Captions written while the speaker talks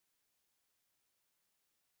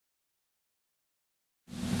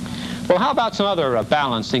Well, how about some other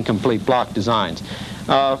balanced incomplete block designs?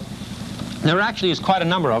 There actually is quite a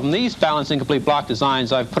number of them. These balanced incomplete block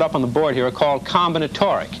designs I've put up on the board here are called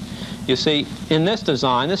combinatoric. You see, in this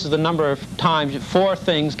design, this is the number of times 4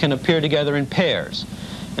 things can appear together in pairs.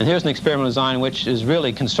 And here's an experimental design which is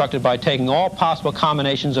really constructed by taking all possible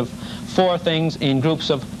combinations of 4 things in groups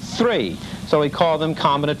of 3. So we call them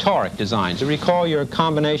combinatoric designs. You recall your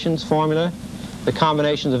combinations formula? The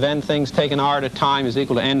combinations of n things taken r at a time is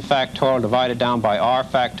equal to n factorial divided down by r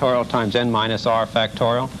factorial times n minus r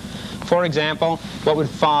factorial. For example, what would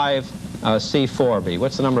 5C4 be?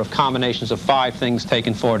 What's the number of combinations of 5 things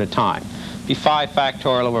taken 4 at a time? Be 5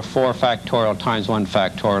 factorial over 4 factorial times 1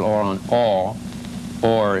 factorial,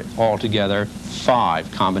 or altogether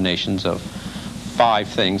 5 combinations of 5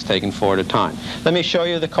 things taken 4 at a time. Let me show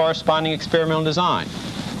you the corresponding experimental design.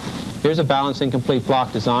 Here's a balanced incomplete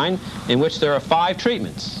block design in which there are 5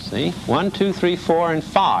 treatments. See? 1, 2, 3, 4, and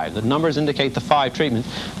 5. The numbers indicate the 5 treatments,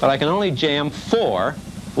 but I can only jam 4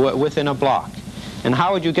 within a block. And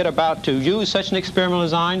how would you get about to use such an experimental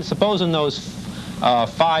design? Suppose in those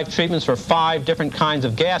 5 treatments for 5 different kinds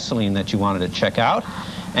of gasoline that you wanted to check out,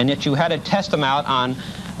 and yet you had to test them out on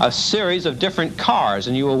a series of different cars,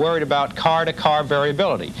 and you were worried about car-to-car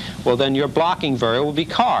variability. Well, then your blocking variable would be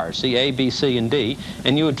cars, see, A, B, C, and D,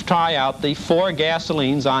 and you would try out the 4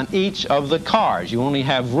 gasolines on each of the cars. You only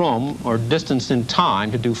have room or distance in time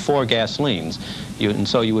to do 4 gasolines, and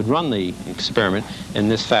so you would run the experiment in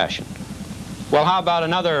this fashion. Well, how about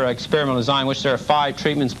another experimental design in which there are 5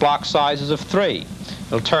 treatments, block sizes of 3?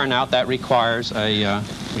 It'll turn out that requires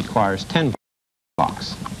 10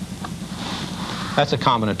 blocks. That's a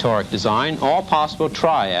combinatoric design. All possible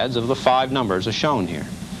triads of the 5 numbers are shown here.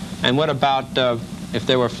 And what about if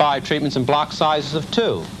there were 5 treatments and block sizes of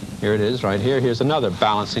 2? Here it is right here. Here's another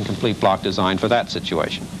balanced incomplete block design for that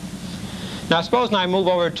situation. Now suppose I move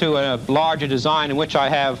over to a larger design in which I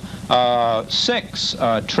have 6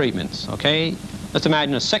 treatments, okay? Let's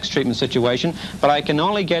imagine a 6 treatment situation, but I can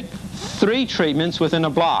only get 3 treatments within a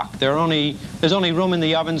block. There's only room in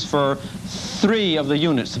the ovens for 3 of the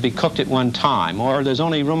units to be cooked at one time, or there's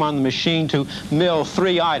only room on the machine to mill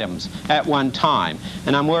 3 items at one time.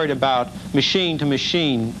 And I'm worried about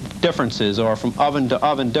machine-to-machine differences, or from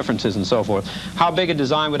oven-to-oven differences and so forth. How big a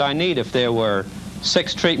design would I need if there were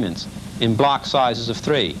 6 treatments in block sizes of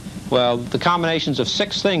 3? Well, the combinations of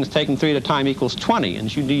 6 things taken 3 at a time equals 20,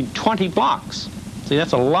 and you need 20 blocks. See,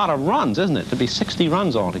 that's a lot of runs, isn't it? To be 60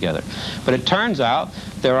 runs altogether. But it turns out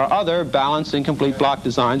there are other balanced incomplete block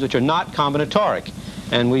designs which are not combinatoric,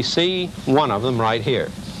 and we see one of them right here.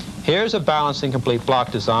 Here's a balanced incomplete block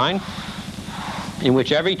design in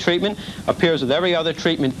which every treatment appears with every other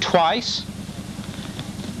treatment twice.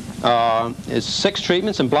 It's 6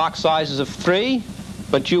 treatments and block sizes of 3,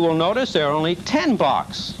 but you will notice there are only 10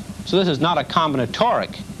 blocks. So this is not a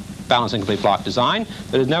combinatoric balanced incomplete block design,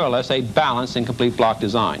 but is nevertheless a balanced incomplete block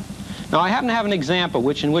design. Now I happen to have an example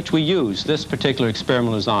in which we use this particular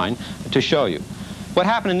experimental design to show you. What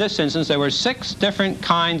happened in this instance, there were 6 different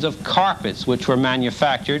kinds of carpets which were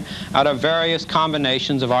manufactured out of various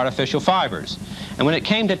combinations of artificial fibers. And when it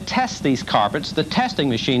came to test these carpets, the testing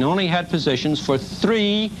machine only had positions for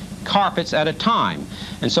 3 carpets at a time.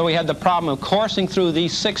 And so we had the problem of coursing through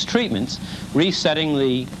these 6 treatments, resetting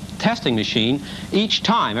the testing machine each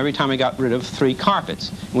time, every time we got rid of 3 carpets.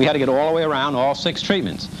 And we had to get all the way around all 6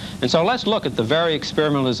 treatments. And so let's look at the very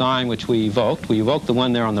experimental design which we evoked. We evoked the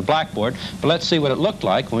one there on the blackboard, but let's see what it looked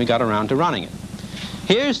like when we got around to running it.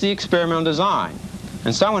 Here's the experimental design.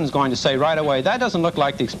 And someone's going to say right away, that doesn't look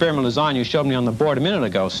like the experimental design you showed me on the board a minute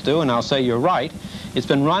ago, Stu, and I'll say you're right. It's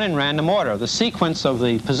been run in random order. The sequence of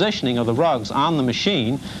the positioning of the rugs on the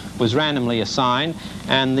machine was randomly assigned,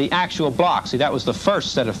 and the actual block, see, that was the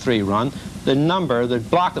first set of 3 run. The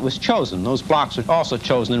block that was chosen, those blocks were also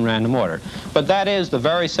chosen in random order. But that is the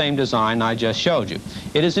very same design I just showed you.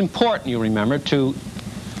 It is important, you remember, to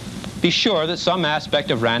be sure that some aspect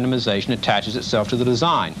of randomization attaches itself to the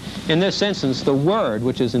design. In this instance, the word,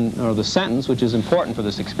 or the sentence, which is important for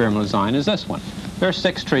this experimental design, is this one. There are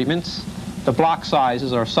 6 treatments. The block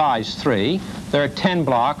sizes are size 3. There are 10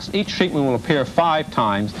 blocks. Each treatment will appear 5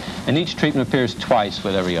 times, and each treatment appears twice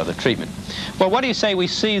with every other treatment. Well, what do you say we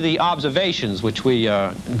see the observations which we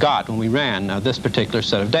got when we ran this particular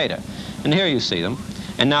set of data? And here you see them.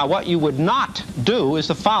 And now what you would not do is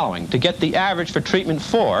the following. To get the average for treatment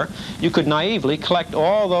 4, you could naively collect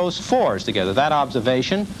all those 4s together. That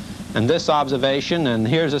observation, and this observation, and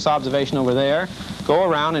here's this observation over there. Go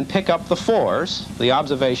around and pick up the 4s, the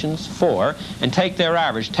observations 4, and take their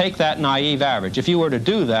average. Take that naive average. If you were to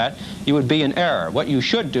do that, you would be in error. What you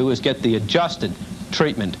should do is get the adjusted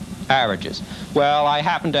treatment averages. Well, I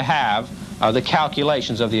happen to have the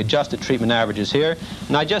calculations of the adjusted treatment averages here,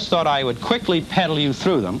 and I just thought I would quickly peddle you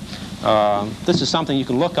through them. This is something you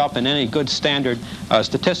can look up in any good standard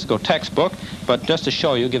statistical textbook, but just to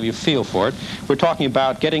show you, give you a feel for it, we're talking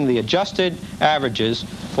about getting the adjusted averages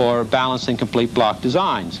for balanced incomplete block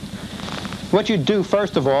designs. What you'd do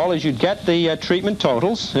first of all is you'd get the treatment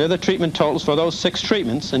totals. They're the treatment totals for those 6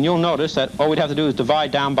 treatments, and you'll notice that all we'd have to do is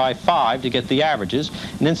divide down by 5 to get the averages.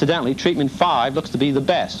 And incidentally, treatment 5 looks to be the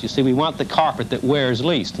best. You see, we want the carpet that wears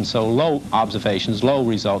least, and so low observations, low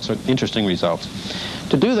results are interesting results.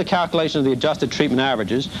 To do the calculation of the adjusted treatment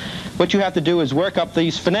averages, what you have to do is work up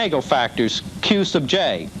these finagle factors, Q sub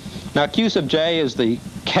j. Now, Q sub j is the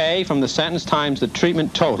K from the sentence times the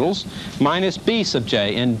treatment totals minus B sub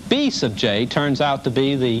j. And B sub j turns out to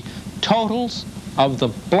be the totals of the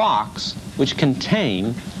blocks which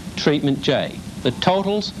contain treatment J. The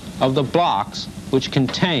totals of the blocks which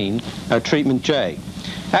contain treatment J.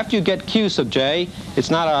 After you get Q sub j, it's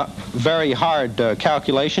not a very hard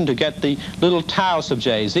calculation to get the little tau sub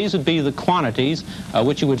j's. These would be the quantities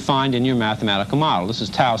which you would find in your mathematical model. This is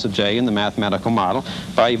tau sub j in the mathematical model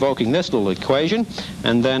by evoking this little equation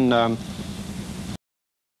and then